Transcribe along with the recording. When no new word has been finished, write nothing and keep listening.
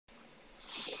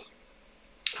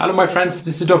Hello my friends,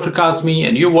 this is Dr. Kazmi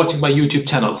and you're watching my YouTube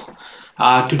channel.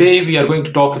 Today we are going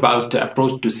to talk about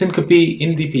approach to syncope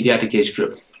in the pediatric age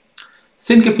group.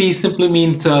 Syncope simply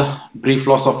means brief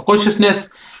loss of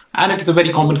consciousness, and it is a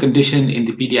very common condition in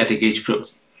the pediatric age group.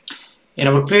 In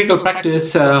our clinical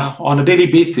practice on a daily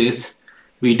basis,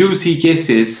 we do see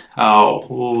cases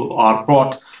who are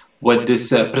brought with this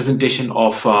presentation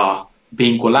of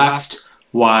being collapsed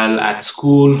while at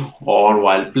school or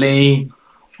while playing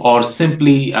or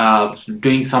simply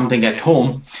doing something at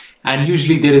home, and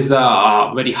usually there is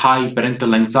a very high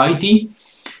parental anxiety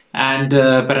and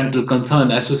parental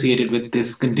concern associated with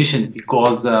this condition,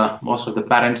 because most of the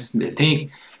parents, they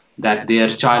think that their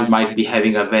child might be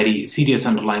having a very serious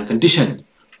underlying condition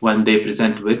when they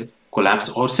present with collapse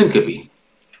or syncope.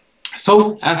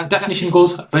 So as the definition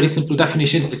goes, very simple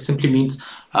definition, it simply means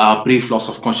brief loss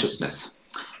of consciousness.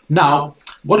 Now,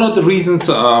 what are the reasons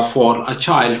for a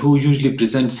child who usually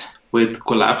presents with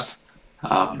collapse,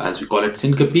 as we call it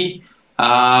syncope?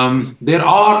 There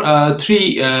are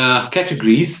three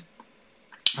categories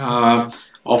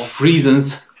of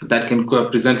reasons that can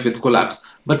present with collapse.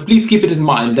 But please keep it in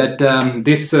mind that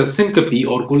this syncope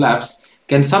or collapse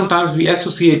can sometimes be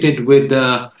associated with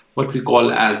what we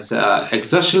call as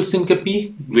exertional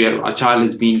syncope, where a child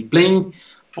has been playing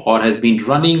or has been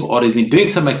running or has been doing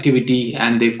some activity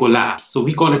and they collapse. So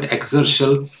we call it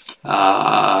exertional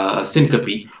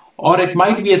syncope. Or it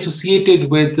might be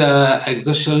associated with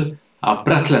exertional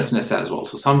breathlessness as well.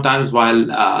 So sometimes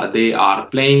while they are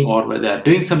playing or when they are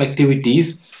doing some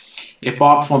activities,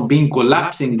 apart from being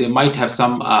collapsing, they might have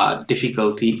some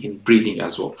difficulty in breathing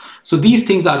as well. So these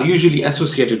things are usually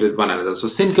associated with one another. So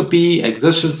syncope,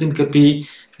 exertional syncope,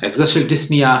 exertional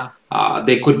dyspnea,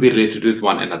 they could be related with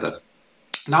one another.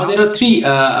 Now there are three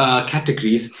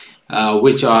categories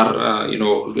which are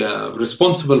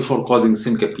responsible for causing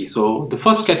syncope. So the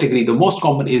first category, the most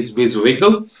common, is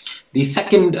vasovagal. The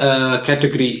second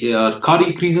category are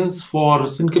cardiac reasons for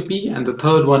syncope, and the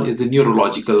third one is the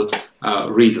neurological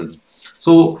reasons.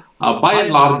 So by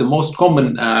and large, the most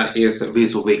common is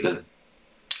vasovagal.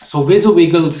 So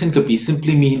vasovagal syncope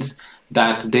simply means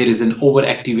that there is an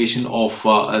overactivation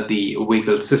of the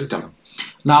vagal system.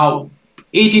 Now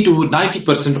 80 to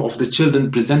 90% of the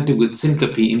children presenting with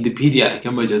syncope in the pediatric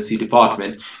emergency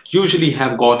department usually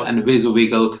have got a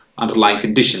vasovagal underlying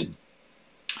condition,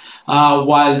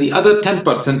 while the other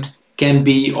 10% can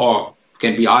be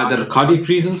either cardiac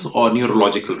reasons or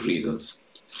neurological reasons.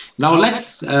 Now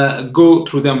let's go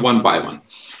through them one by one.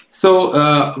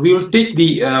 So we will take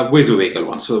the vasovagal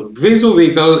one. So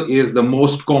vasovagal is the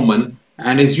most common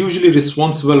and is usually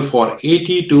responsible for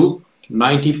 80 to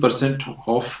 90%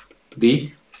 of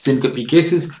the syncope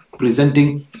cases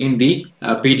presenting in the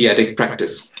pediatric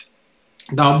practice.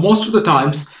 Now, most of the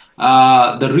times,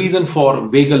 the reason for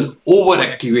vagal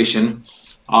overactivation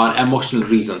are emotional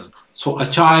reasons. So a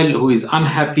child who is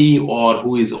unhappy or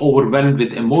who is overwhelmed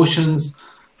with emotions,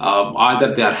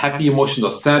 either they are happy emotions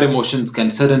or sad emotions, can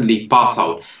suddenly pass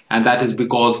out, and that is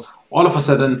because all of a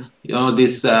sudden,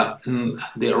 this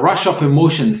the rush of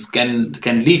emotions can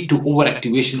lead to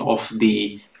overactivation of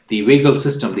the vagal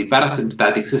system, the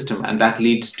parasympathetic system, and that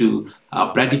leads to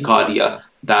bradycardia,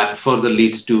 that further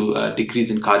leads to decrease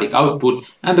in cardiac output,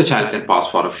 and the child can pass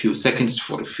for a few seconds,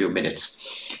 for a few minutes.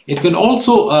 It can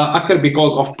also occur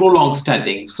because of prolonged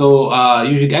standing. So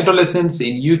usually adolescents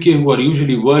in UK who are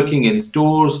usually working in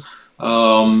stores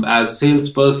as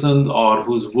salespersons or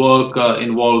whose work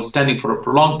involves standing for a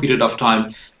prolonged period of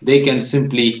time, they can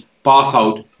simply pass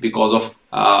out because of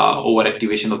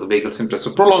overactivation of the vagal symptoms.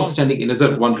 So prolonged standing is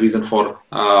one reason for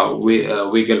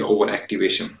vagal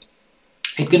overactivation.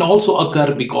 It can also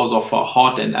occur because of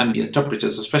hot and ambient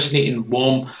temperatures, especially in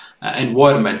warm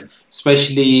environment,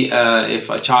 especially if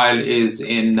a child is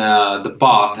in the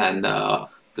bath and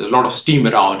there's a lot of steam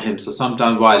around him. So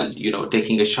sometimes while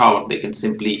taking a shower, they can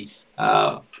simply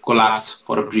collapse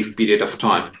for a brief period of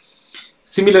time.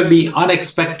 Similarly,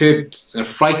 unexpected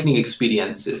frightening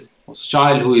experiences. A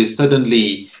child who is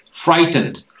suddenly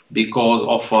frightened because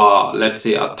of, let's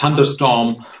say, a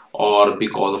thunderstorm, or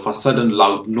because of a sudden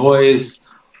loud noise,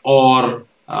 or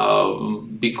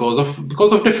because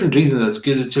of different reasons. As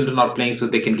children are playing, so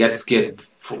they can get scared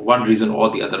for one reason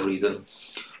or the other reason.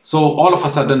 So all of a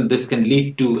sudden, this can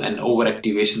lead to an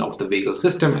overactivation of the vagal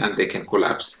system, and they can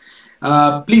collapse.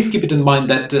 Please keep it in mind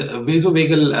that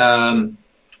vasovagal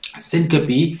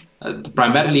syncope,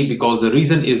 primarily because the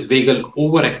reason is vagal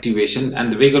overactivation, and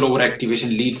the vagal overactivation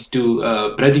leads to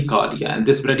bradycardia, and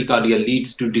this bradycardia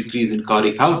leads to decrease in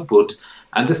cardiac output,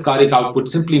 and this cardiac output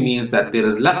simply means that there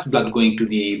is less blood going to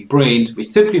the brain, which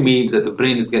simply means that the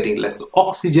brain is getting less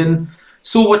oxygen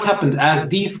So what happens as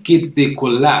these kids they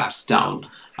collapse down,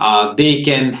 they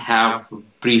can have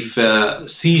brief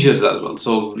seizures as well.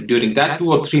 So during that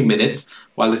 2 or 3 minutes,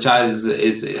 while the child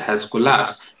has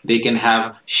collapsed, they can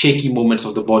have shaky movements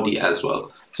of the body as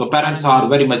well. So parents are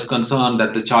very much concerned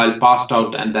that the child passed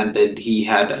out and then he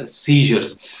had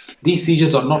seizures. These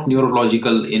seizures are not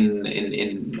neurological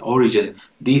in origin.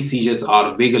 These seizures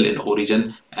are vagal in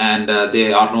origin, and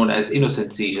they are known as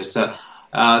innocent seizures. They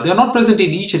are not present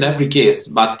in each and every case,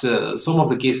 but some of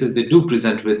the cases they do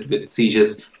present with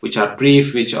seizures which are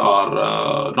brief, which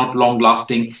are not long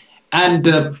lasting. And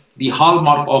the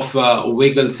hallmark of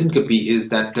vagal syncope is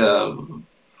that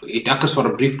it occurs for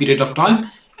a brief period of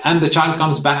time and the child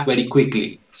comes back very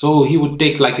quickly. So he would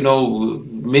take like,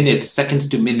 minutes, seconds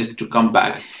to minutes to come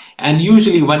back. And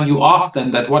usually when you ask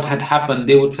them that what had happened,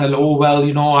 they would say, oh, well,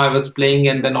 I was playing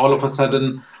and then all of a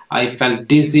sudden I felt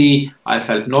dizzy, I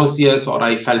felt nauseous, or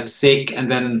I felt sick, and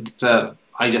then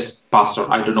I just passed out.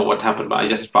 I don't know what happened, but I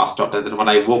just passed out. And then when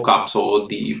I woke up, so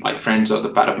my friends or the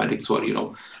paramedics were,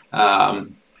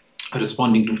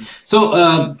 responding to me.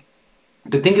 So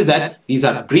the thing is that these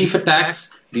are brief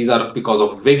attacks. These are because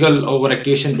of vagal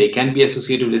overactivation. They can be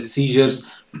associated with seizures.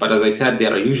 But as I said,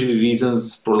 there are usually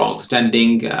reasons: prolonged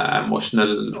standing,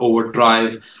 emotional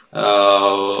overdrive,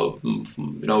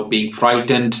 being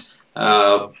frightened,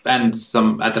 and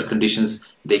some other conditions.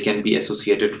 They can be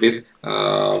associated with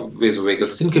vasovagal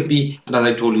syncope. And as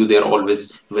I told you, they are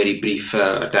always very brief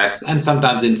attacks. And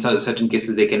sometimes in certain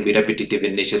cases, they can be repetitive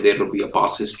in nature. There will be a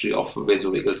past history of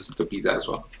vasovagal syncopes as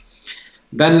well.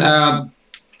 Then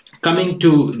coming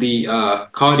to the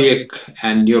cardiac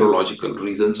and neurological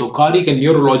reasons. So cardiac and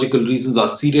neurological reasons are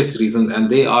serious reasons, and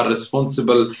they are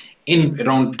responsible in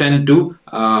around 10 to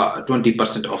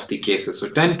 20% of the cases. So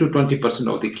 10 to 20%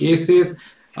 of the cases,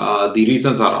 the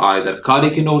reasons are either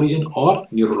cardiac in origin or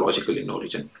neurological in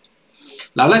origin.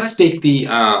 Now let's take the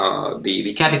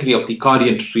category of the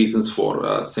cardiac reasons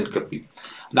for syncope.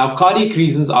 Now cardiac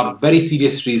reasons are very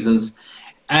serious reasons.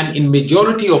 And in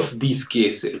majority of these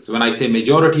cases, when I say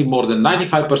majority, more than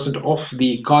 95% of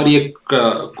the cardiac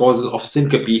causes of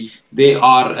syncope, they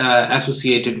are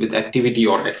associated with activity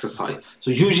or exercise.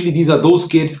 So usually these are those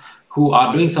kids who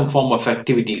are doing some form of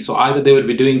activity. So either they will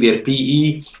be doing their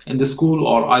PE in the school,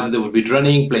 or either they will be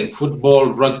running, playing football,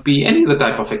 rugby, any other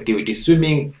type of activity,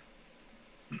 swimming,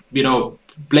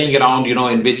 playing around,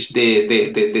 in which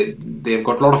they've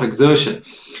got a lot of exertion.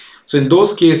 So in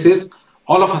those cases,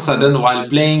 all of a sudden, while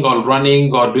playing or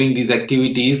running or doing these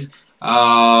activities,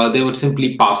 they would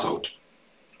simply pass out.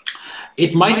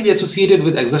 It might be associated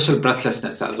with exertional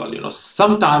breathlessness as well.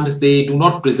 Sometimes they do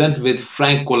not present with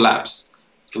frank collapse.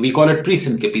 We call it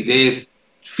pre-syncope. They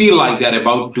feel like they're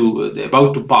about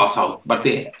to pass out, but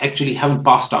they actually haven't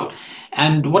passed out.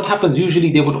 And what happens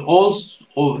usually, they would also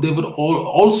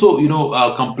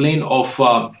complain of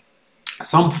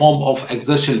some form of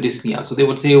exertional dyspnea. So they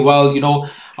would say, well,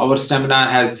 our stamina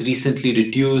has recently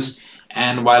reduced,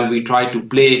 and while we try to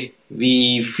play,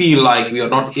 we feel like we are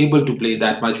not able to play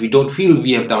that much. We don't feel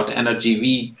we have that energy.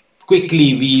 We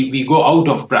go out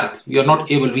of breath. We are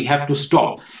not able, we have to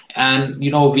stop. And,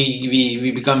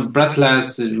 we become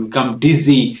breathless, we become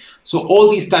dizzy. So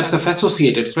all these types of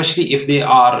associated, especially if they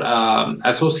are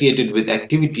associated with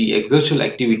activity, exertional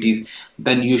activities,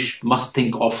 then you must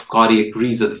think of cardiac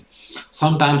reason.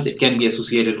 Sometimes it can be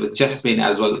associated with chest pain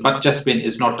as well, but chest pain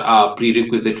is not a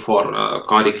prerequisite for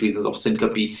cardiac reasons of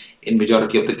syncope. In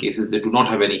majority of the cases, they do not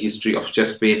have any history of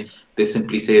chest pain. They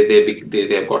simply say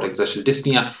they have got exertional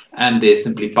dyspnea, and they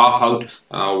simply pass out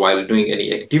while doing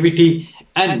any activity.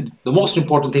 And the most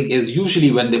important thing is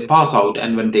usually when they pass out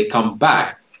and when they come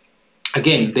back,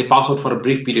 again, they pass out for a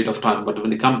brief period of time, but when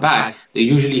they come back, they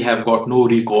usually have got no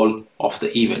recall of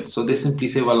the event. So they simply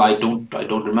say, well, I don't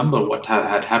remember what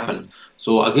had happened.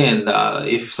 So again,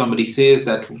 if somebody says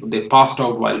that they passed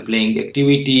out while playing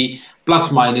activity,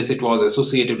 plus minus it was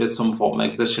associated with some form of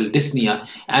exertional dyspnea,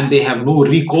 and they have no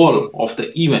recall of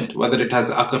the event, whether it has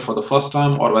occurred for the first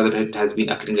time or whether it has been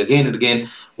occurring again and again,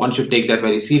 one should take that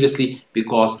very seriously,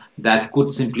 because that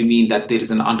could simply mean that there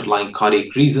is an underlying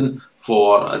cardiac reason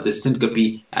for the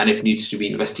syncope, and it needs to be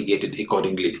investigated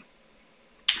accordingly.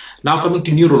 Now coming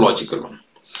to neurological one.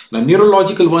 Now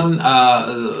neurological one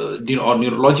or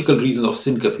neurological reasons of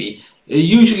syncope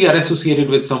usually are associated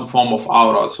with some form of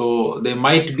aura. So they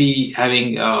might be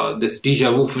having this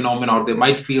deja vu phenomenon, or they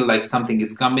might feel like something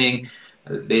is coming.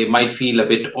 They might feel a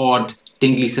bit odd,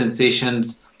 tingly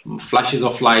sensations, flashes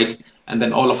of lights, and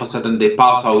then all of a sudden they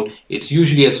pass out. It's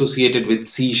usually associated with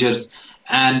seizures.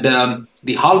 And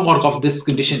the hallmark of this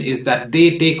condition is that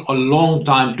they take a long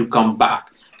time to come back.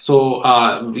 So,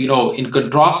 in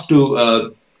contrast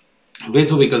to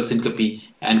vasovagal syncope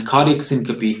and cardiac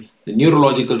syncope. The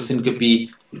neurological syncope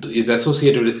is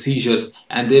associated with seizures,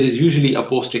 and there is usually a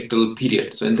postictal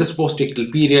period. So in this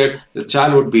postictal period, the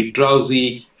child would be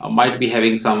drowsy, might be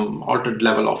having some altered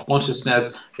level of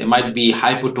consciousness. They might be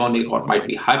hypotonic or might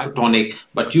be hypertonic,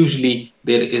 but usually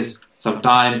there is some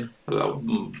time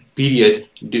period,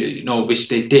 which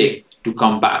they take to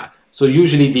come back. So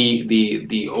usually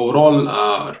the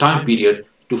overall time period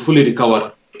to fully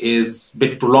recover is a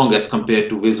bit prolonged as compared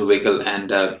to vasovagal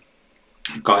and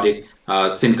cardiac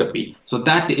syncope. So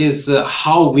that is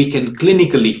how we can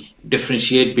clinically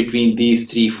differentiate between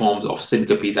these three forms of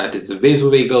syncope, that is the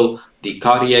vasovagal, the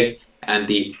cardiac, and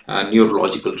the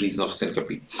neurological reason of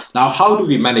syncope. Now, how do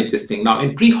we manage this thing? Now,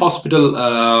 in pre-hospital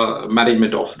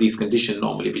management of these conditions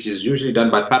normally, which is usually done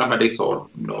by paramedics or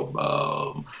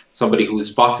somebody who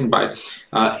is passing by,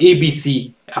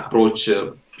 ABC approach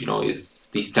is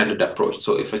the standard approach.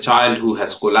 So if a child who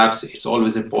has collapsed, it's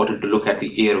always important to look at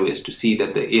the airways to see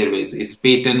that the airways is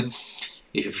patent.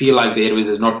 If you feel like the airways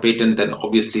is not patent, then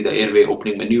obviously the airway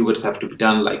opening maneuvers have to be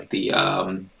done, like the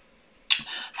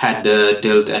head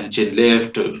tilt and chin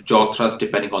lift, jaw thrust,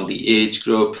 depending on the age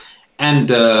group.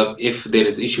 And if there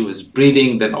is issue with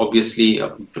breathing, then obviously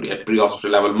at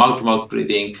pre-hospital level, mouth-to-mouth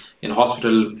breathing, in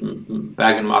hospital,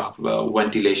 bag and mask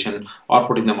ventilation, or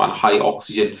putting them on high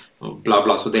oxygen, blah,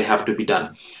 blah. So they have to be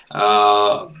done.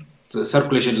 So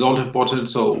circulation is also important.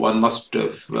 So one must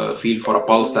feel for a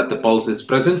pulse, that the pulse is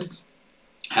present.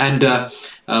 And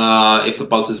if the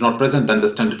pulse is not present, then the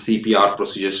standard CPR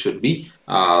procedures should be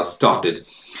started.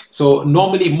 So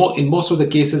normally, in most of the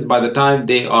cases, by the time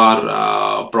they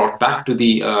are brought back to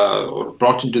the or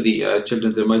brought into the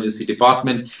children's emergency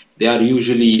department, they are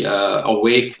usually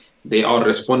awake. They are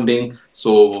responding,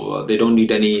 so they don't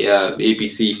need any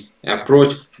ABC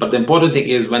approach. But the important thing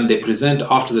is, when they present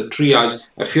after the triage,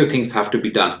 a few things have to be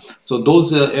done. So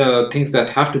those things that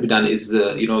have to be done is,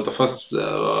 the first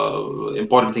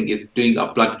important thing is doing a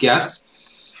blood gas,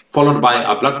 followed by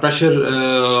a blood pressure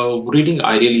reading,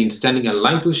 ideally in standing and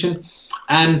lying position,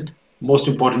 and most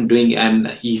important, doing an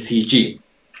ECG.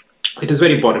 It is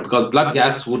very important because blood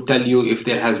gas would tell you if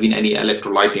there has been any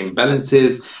electrolyte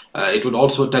imbalances. It would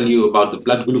also tell you about the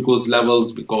blood glucose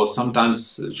levels, because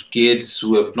sometimes kids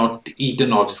who have not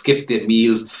eaten or skipped their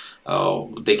meals,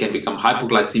 they can become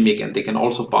hypoglycemic, and they can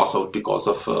also pass out because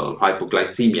of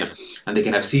hypoglycemia, and they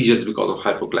can have seizures because of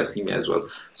hypoglycemia as well.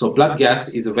 So blood gas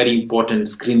is a very important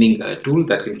screening tool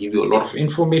that can give you a lot of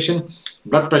information.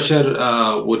 Blood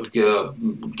pressure would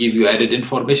give you added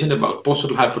information about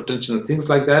postural hypertension and things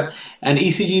like that. And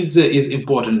ECG is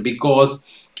important because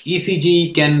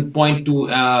ECG can point to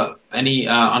any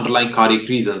underlying cardiac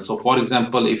reasons. So, for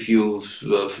example, if you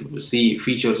see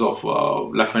features of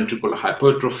left ventricular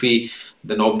hypertrophy,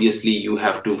 then obviously you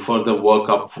have to further work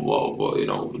up,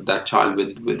 that child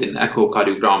with an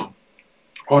echocardiogram.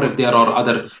 Or if there are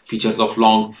other features of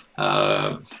long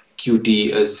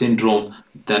QT syndrome,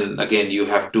 then again you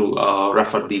have to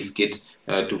refer these kids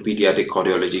to pediatric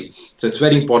cardiology. So it's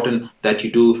very important that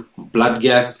you do blood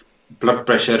gas, blood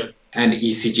pressure, and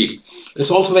ECG.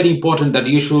 It's also very important that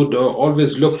you should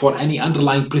always look for any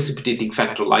underlying precipitating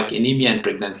factor like anemia and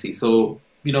pregnancy. So,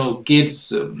 kids,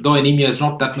 though anemia is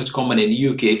not that much common in the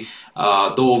UK,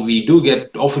 though we do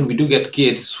get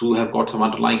kids who have got some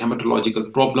underlying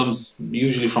hematological problems,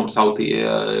 usually from South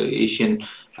Asian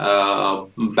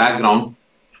background,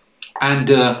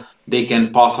 and they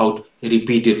can pass out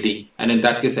repeatedly, and in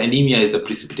that case anemia is a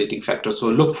precipitating factor. So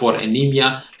look for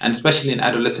anemia, and especially in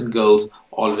adolescent girls,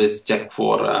 always check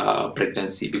for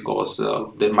pregnancy, because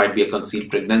there might be a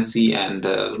concealed pregnancy, and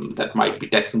that might be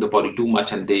taxing the body too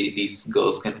much, and these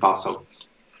girls can pass out,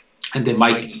 and they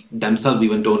might themselves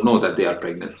even don't know that they are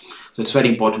pregnant. So it's very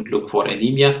important to look for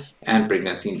anemia and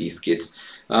pregnancy in these kids.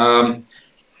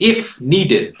 If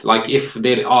needed, like if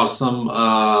there are some,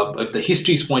 if the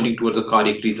history is pointing towards a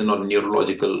cardiac reason or a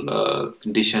neurological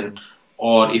condition,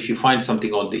 or if you find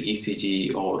something on the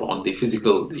ECG or on the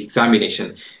physical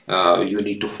examination, you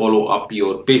need to follow up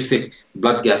your basic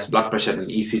blood gas, blood pressure, and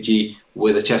ECG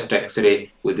with a chest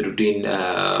X-ray, with routine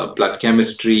blood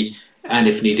chemistry, and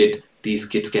if needed, these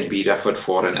kids can be referred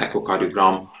for an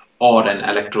echocardiogram or an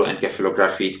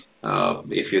electroencephalography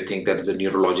if you think that is a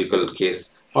neurological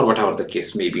case, or whatever the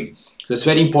case may be. So it's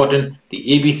very important. The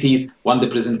ABCs, when they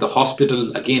present the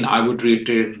hospital, again, I would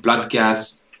reiterate blood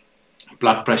gas,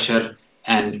 blood pressure,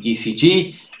 and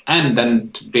ECG. And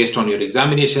then based on your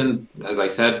examination, as I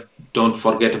said, don't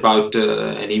forget about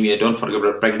anemia, don't forget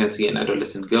about pregnancy in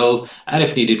adolescent girls, and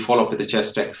if needed, follow up with a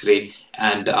chest X-ray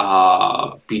and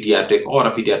pediatric or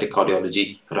a pediatric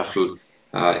cardiology referral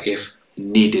if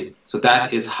needed. So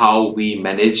that is how we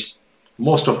manage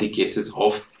most of the cases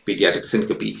of pediatric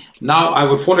syncope. Now I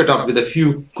will follow it up with a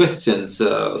few questions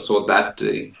so that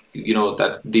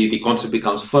that the concept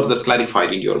becomes further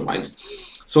clarified in your minds.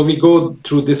 So we go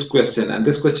through this question, and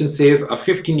this question says a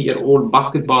 15-year-old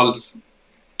basketball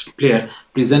player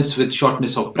presents with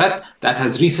shortness of breath that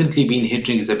has recently been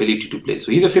hindering his ability to play.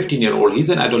 So he's a 15-year-old, he's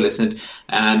an adolescent,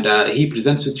 and he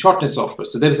presents with shortness of breath.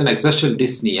 So there is an exertional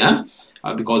dyspnea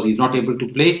because he's not able to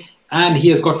play, and he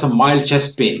has got some mild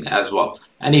chest pain as well.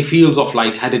 And he feels of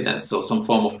lightheadedness, so some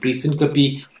form of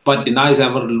pre-syncope, but denies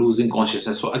ever losing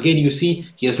consciousness. So again, you see,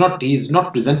 he's not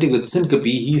presenting with syncope,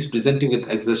 he's presenting with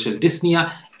exertional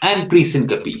dyspnea and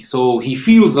pre-syncope. So he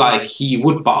feels like he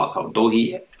would pass out, though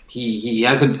he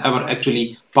hasn't ever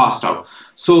actually passed out.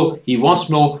 So he wants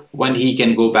to know when he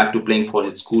can go back to playing for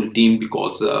his school team,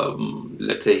 because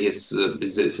let's say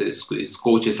his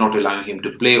coach is not allowing him to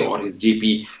play, or his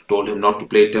GP told him not to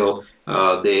play till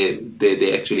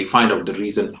they actually find out the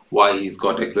reason why he's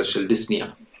got exertional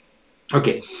dyspnea.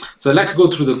 Okay, so let's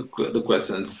go through the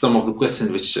questions, some of the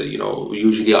questions which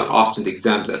usually are asked in the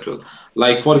exams as well.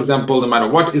 Like, for example, no matter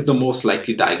what is the most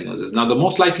likely diagnosis. Now, the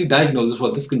most likely diagnosis for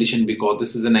this condition, because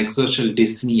this is an exertional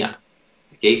dyspnea,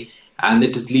 okay, and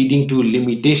it is leading to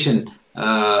limitation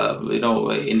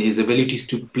in his abilities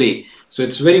to play. So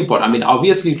it's very important. I mean,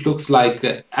 obviously it looks like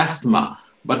asthma,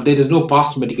 but there is no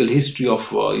past medical history of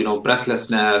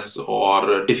breathlessness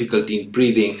or difficulty in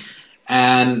breathing,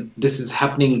 and this is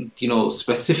happening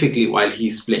specifically while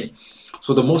he's playing.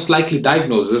 So the most likely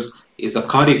diagnosis is a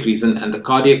cardiac reason, and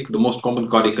the most common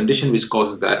cardiac condition which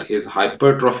causes that is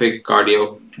hypertrophic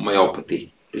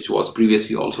cardiomyopathy, which was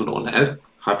previously also known as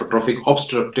hypertrophic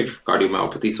obstructive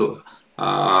cardiomyopathy. So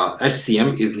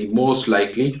HCM is the most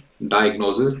likely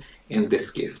diagnosis in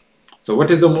this case. So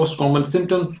what is the most common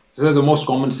symptom? So the most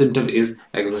common symptom is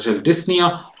exertional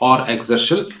dyspnea or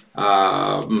exertional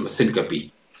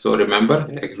syncope. So remember,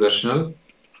 exertional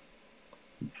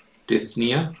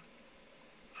dyspnea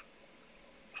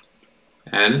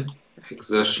and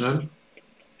exertional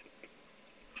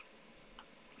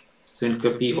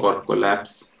syncope or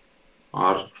collapse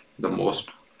are the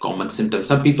most common symptoms.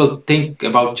 Some people think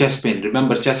about chest pain.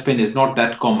 Remember, chest pain is not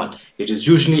that common. It is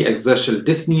usually exertional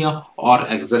dyspnea or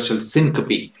exertional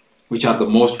syncope, which are the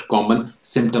most common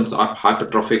symptoms of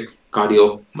hypertrophic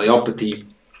cardiomyopathy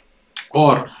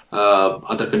or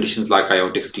other conditions like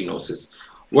aortic stenosis.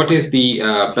 What is the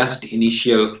best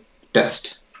initial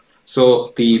test?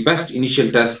 So the best initial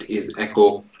test is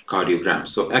echocardiogram.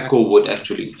 So echo would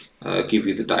actually give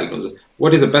you the diagnosis.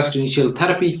 What is the best initial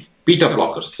therapy? Beta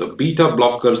blockers. So beta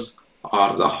blockers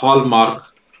are the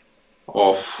hallmark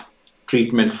of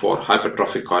treatment for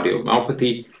hypertrophic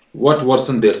cardiomyopathy. What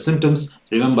worsen their symptoms?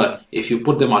 Remember, if you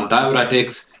put them on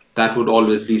diuretics, that would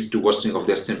always lead to worsening of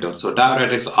their symptoms. So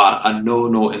diuretics are a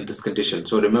no-no in this condition.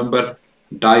 So remember,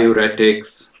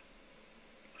 diuretics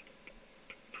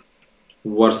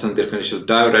worsen their condition.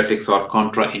 Diuretics are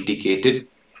contraindicated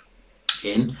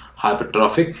in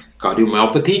hypertrophic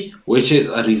cardiomyopathy, which is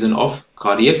a reason of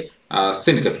cardiac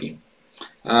syncope.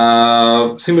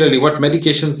 Similarly, what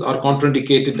medications are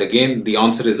contraindicated? Again, the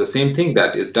answer is the same thing,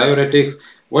 that is diuretics.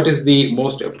 What is the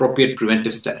most appropriate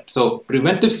preventive step? So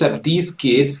preventive step, these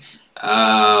kids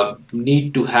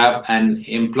need to have an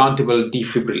implantable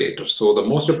defibrillator. So the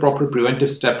most appropriate preventive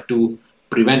step to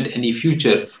prevent any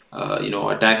future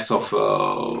attacks of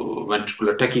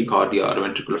ventricular tachycardia or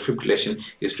ventricular fibrillation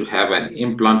is to have an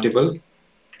implantable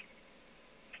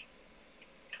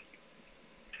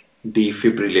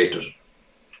defibrillator.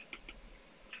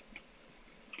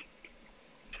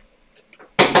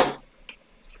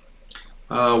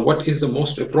 What is the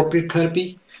most appropriate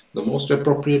therapy? The most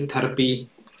appropriate therapy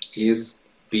is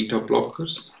beta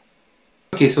blockers.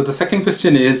 Okay, so the second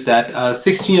question is that a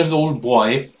 16-year-old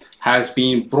boy has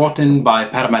been brought in by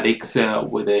paramedics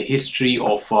with a history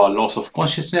of loss of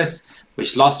consciousness,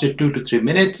 which lasted 2 to 3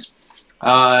 minutes.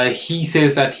 He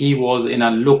says that he was in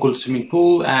a local swimming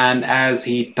pool, and as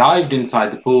he dived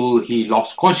inside the pool, he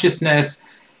lost consciousness,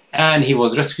 and he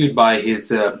was rescued by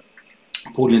his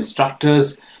pool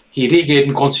instructors. He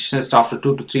regained consciousness after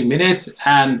 2 to 3 minutes,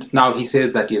 and now he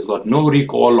says that he has got no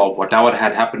recall of whatever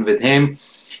had happened with him.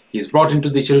 He's brought into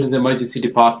the children's emergency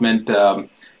department.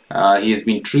 He has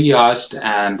been triaged,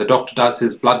 and the doctor does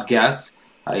his blood gas.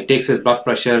 He takes his blood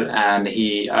pressure, and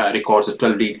he records a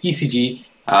 12-lead ECG.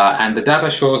 And the data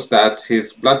shows that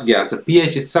his blood gas, the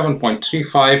pH is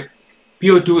 7.35,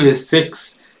 PO2 is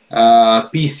 6,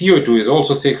 PCO2 is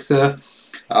also 6,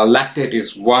 lactate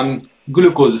is 1,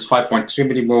 glucose is 5.3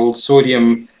 millimoles,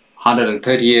 sodium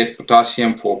 138,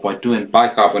 potassium 4.2, and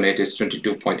bicarbonate is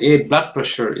 22.8. Blood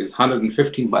pressure is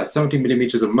 115 by 70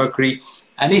 millimeters of mercury,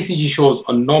 An ECG shows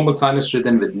a normal sinus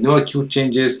rhythm with no acute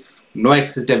changes, no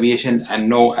excess deviation, and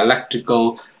no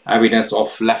electrical evidence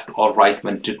of left or right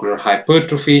ventricular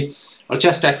hypertrophy. A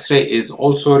chest X-ray is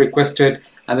also requested,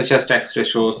 and the chest X-ray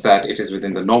shows that it is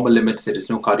within the normal limits. There is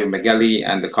no cardiomegaly,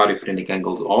 and the cardiophrenic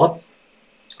angles are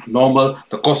normal.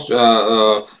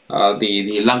 The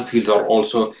lung fields are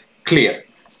also clear.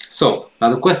 So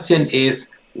now the question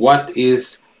is, what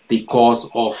is the cause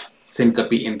of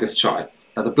syncope in this child?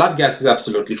 Now the blood gas is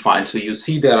absolutely fine. So you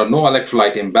see there are no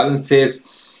electrolyte imbalances.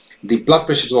 The blood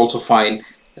pressure is also fine.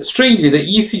 Strangely, the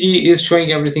ECG is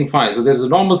showing everything fine. So there's a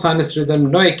normal sinus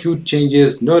rhythm, no acute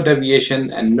changes, no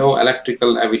deviation, and no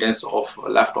electrical evidence of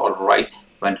left or right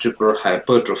ventricular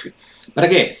hypertrophy. But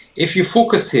again, if you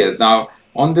focus here now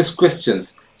on these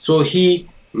questions, so he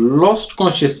lost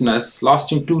consciousness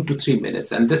lasting 2 to 3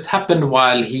 minutes, and this happened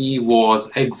while he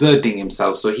was exerting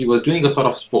himself. So he was doing a sort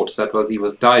of sports, that was, he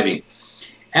was diving,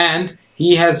 and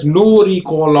he has no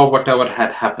recall of whatever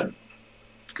had happened.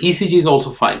 ECG is also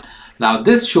fine. Now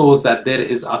this shows that there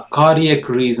is a cardiac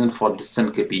reason for the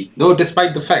syncope, though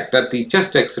despite the fact that the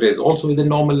chest X-ray is also within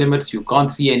normal limits, you can't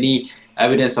see any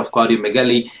evidence of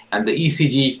cardiomegaly, and the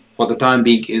ECG for the time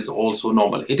being is also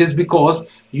normal. It is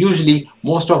because usually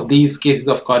most of these cases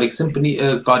of cardiac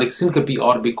syncope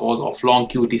are because of long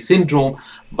QT syndrome,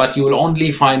 but you will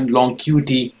only find long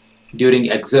QT during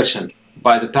exertion.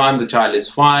 By the time the child is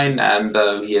fine and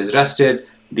he has rested,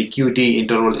 the QT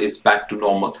interval is back to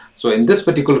normal. So in this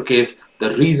particular case,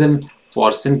 the reason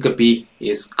for syncope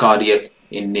is cardiac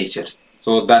in nature.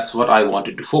 So that's what I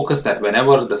wanted to focus, that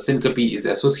whenever the syncope is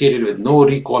associated with no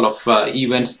recall of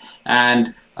events,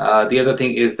 and the other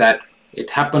thing is that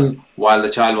it happened while the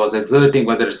child was exerting,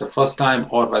 whether it's the first time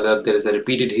or whether there is a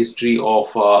repeated history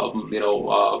of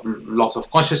loss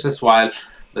of consciousness while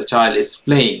the child is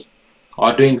playing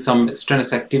or doing some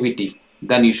strenuous activity,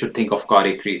 then you should think of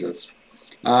cardiac reasons.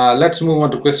 Let's move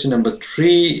on to question number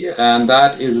 3, and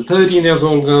that is a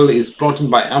 13-year-old girl is brought in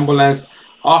by ambulance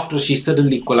after she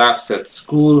suddenly collapsed at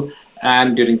school,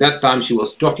 and during that time she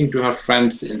was talking to her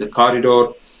friends in the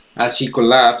corridor. As she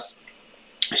collapsed,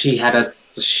 she had a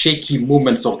shaky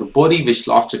movements of the body which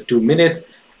lasted 2 minutes,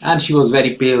 and she was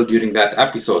very pale during that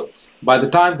episode. By the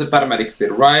time the paramedics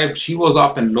arrived, she was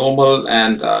up and normal,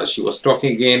 and she was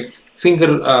talking again.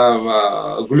 Finger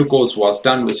glucose was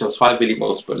done, which was 5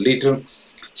 millimoles per liter.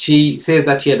 She says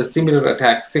that she had a similar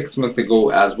attack 6 months ago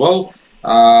as well,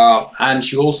 and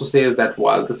she also says that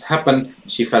while this happened,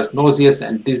 she felt nauseous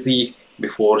and dizzy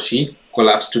before she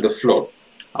collapsed to the floor.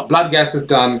 Blood gas is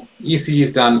done, ECG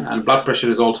is done, and blood pressure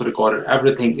is also recorded.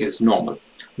 Everything is normal.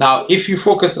 Now, if you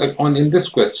focus on in this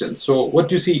question, so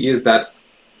what you see is that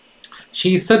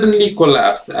she suddenly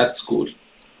collapsed at school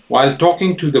while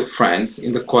talking to the friends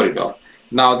in the corridor.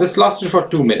 Now, this lasted for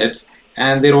 2 minutes,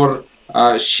 and there were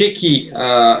shaky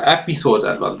episodes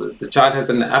as well. The child has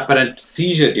an apparent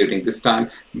seizure during this time.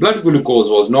 Blood glucose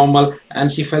was normal,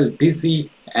 and she felt dizzy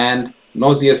and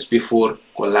nauseous before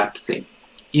collapsing.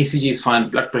 ECG is fine,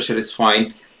 blood pressure is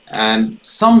fine, and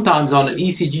sometimes on an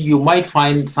ECG you might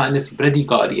find sinus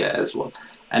bradycardia as well.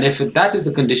 And if that is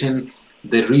a condition,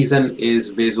 the reason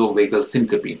is vasovagal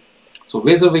syncope. So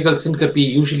vasovagal syncope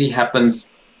usually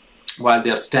happens while they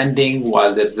are standing,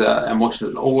 while there's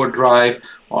emotional overdrive,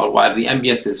 or while the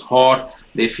ambience is hot.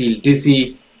 They feel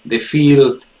dizzy, they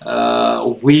feel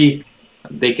weak,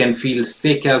 they can feel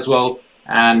sick as well,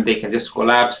 and they can just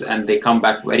collapse and they come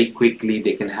back very quickly.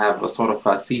 They can have a sort of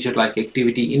a seizure-like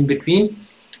activity in between.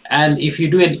 And if you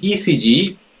do an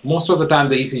ECG, most of the time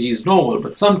the ECG is normal,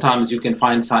 but sometimes you can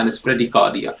find sinus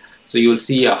bradycardia. So you will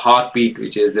see a heartbeat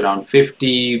which is around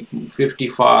 50,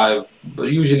 55, but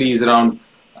usually is around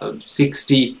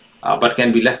 60, but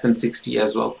can be less than 60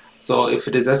 as well. So if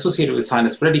it is associated with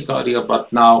sinus bradycardia,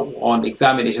 but now on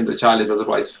examination the child is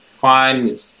otherwise fine,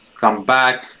 it's come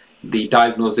back, the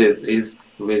diagnosis is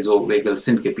vasovagal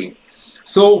syncope.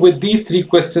 So with these 3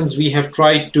 questions we have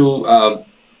tried to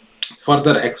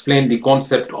further explain the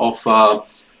concept of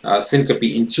syncope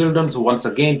in children. So once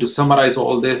again, to summarize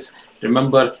all this,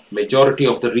 remember, majority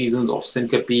of the reasons of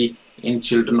syncope in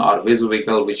children are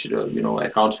vasovagal, which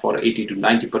accounts for 80 to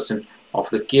 90% of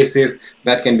the cases.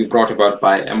 That can be brought about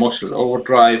by emotional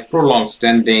overdrive, prolonged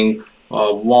standing,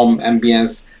 warm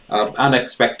ambience,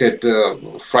 unexpected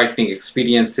frightening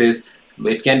experiences.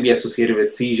 It can be associated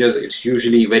with seizures. It's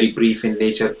usually very brief in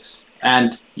nature,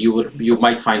 and you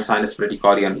might find sinus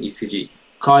bradycardia on ECG.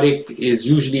 Cardiac is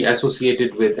usually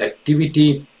associated with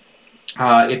activity.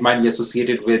 It might be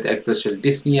associated with exertional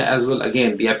dyspnea as well.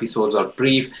 Again, the episodes are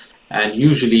brief, and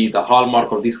usually the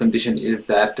hallmark of this condition is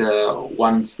that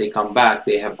once they come back,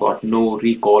 they have got no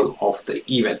recall of the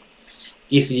event.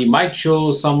 ECG might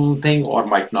show something or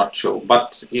might not show.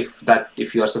 But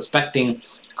if you are suspecting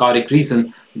cardiac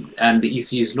reason and the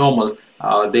ECG is normal,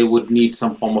 they would need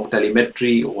some form of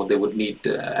telemetry, or they would need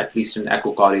at least an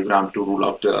echocardiogram to rule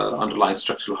out underlying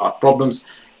structural heart problems.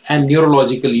 And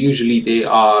neurological, usually they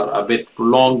are a bit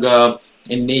longer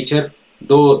in nature,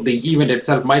 though the event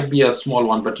itself might be a small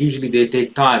one, but usually they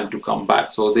take time to come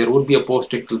back. So there would be a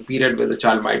post-ictal period where the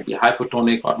child might be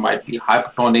hypotonic or might be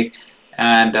hypertonic,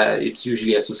 and it's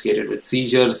usually associated with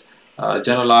seizures,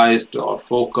 generalized or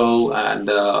focal, and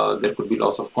there could be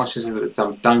loss of consciousness with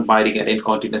some tongue biting and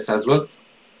incontinence as well.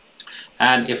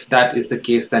 And if that is the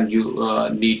case, then you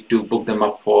need to book them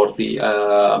up for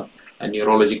the a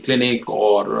neurology clinic,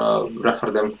 or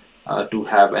refer them to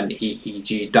have an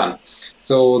EEG done.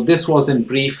 So this was in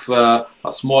brief a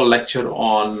small lecture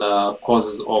on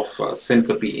causes of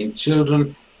syncope in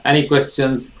children. Any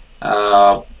questions,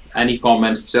 any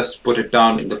comments, just put it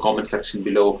down in the comment section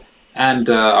below, and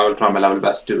I will try my level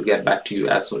best to get back to you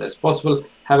as soon as possible.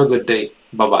 Have a good day.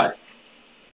 Bye-bye.